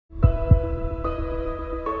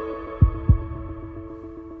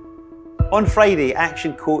On Friday,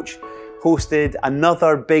 Action Coach hosted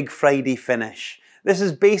another Big Friday Finish. This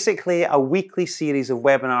is basically a weekly series of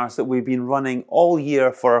webinars that we've been running all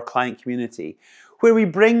year for our client community, where we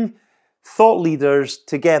bring thought leaders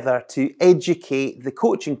together to educate the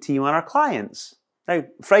coaching team and our clients. Now,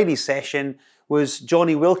 Friday's session was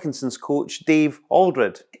Johnny Wilkinson's coach, Dave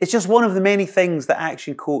Aldred. It's just one of the many things that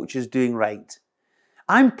Action Coach is doing right.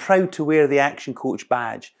 I'm proud to wear the Action Coach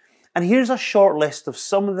badge, and here's a short list of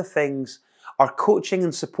some of the things our coaching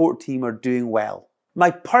and support team are doing well.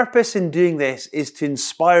 My purpose in doing this is to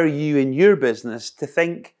inspire you in your business to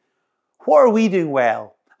think, what are we doing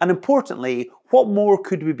well? And importantly, what more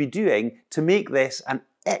could we be doing to make this an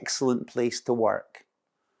excellent place to work?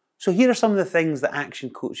 So here are some of the things that Action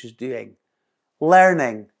Coach is doing.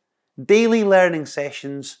 Learning. Daily learning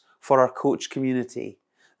sessions for our coach community.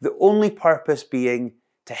 The only purpose being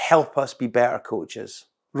to help us be better coaches.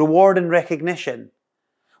 Reward and recognition.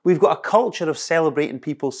 We've got a culture of celebrating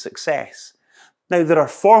people's success. Now, there are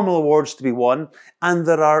formal awards to be won, and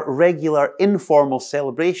there are regular informal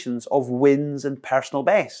celebrations of wins and personal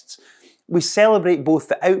bests. We celebrate both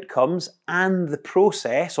the outcomes and the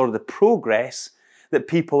process or the progress that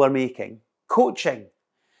people are making. Coaching.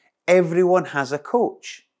 Everyone has a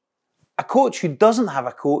coach. A coach who doesn't have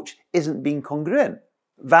a coach isn't being congruent.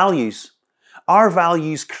 Values. Our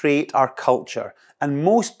values create our culture, and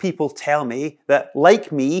most people tell me that,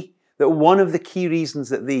 like me, that one of the key reasons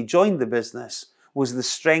that they joined the business was the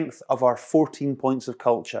strength of our 14 points of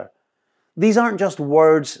culture. These aren't just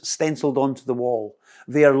words stenciled onto the wall.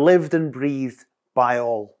 They are lived and breathed by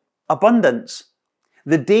all. Abundance.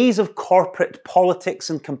 The days of corporate politics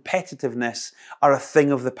and competitiveness are a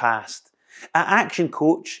thing of the past. At Action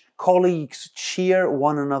Coach, colleagues cheer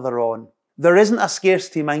one another on. There isn't a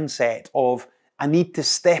scarcity mindset of, I need to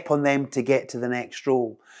step on them to get to the next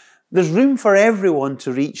role. There's room for everyone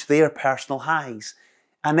to reach their personal highs,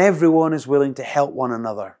 and everyone is willing to help one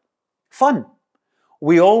another. Fun.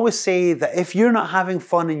 We always say that if you're not having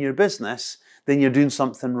fun in your business, then you're doing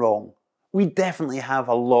something wrong. We definitely have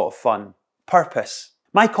a lot of fun. Purpose.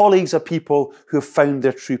 My colleagues are people who have found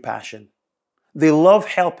their true passion. They love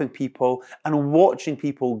helping people and watching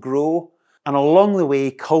people grow, and along the way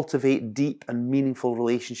cultivate deep and meaningful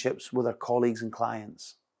relationships with their colleagues and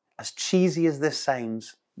clients. As cheesy as this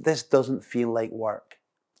sounds, this doesn't feel like work.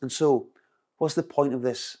 And so, what's the point of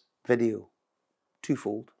this video?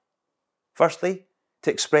 Twofold. Firstly, to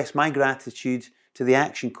express my gratitude to the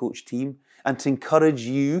Action Coach team and to encourage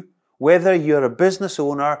you, whether you're a business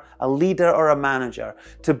owner, a leader or a manager,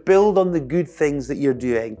 to build on the good things that you're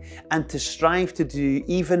doing and to strive to do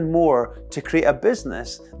even more to create a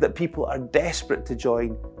business that people are desperate to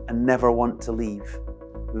join and never want to leave.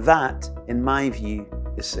 That, in my view,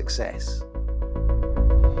 is success.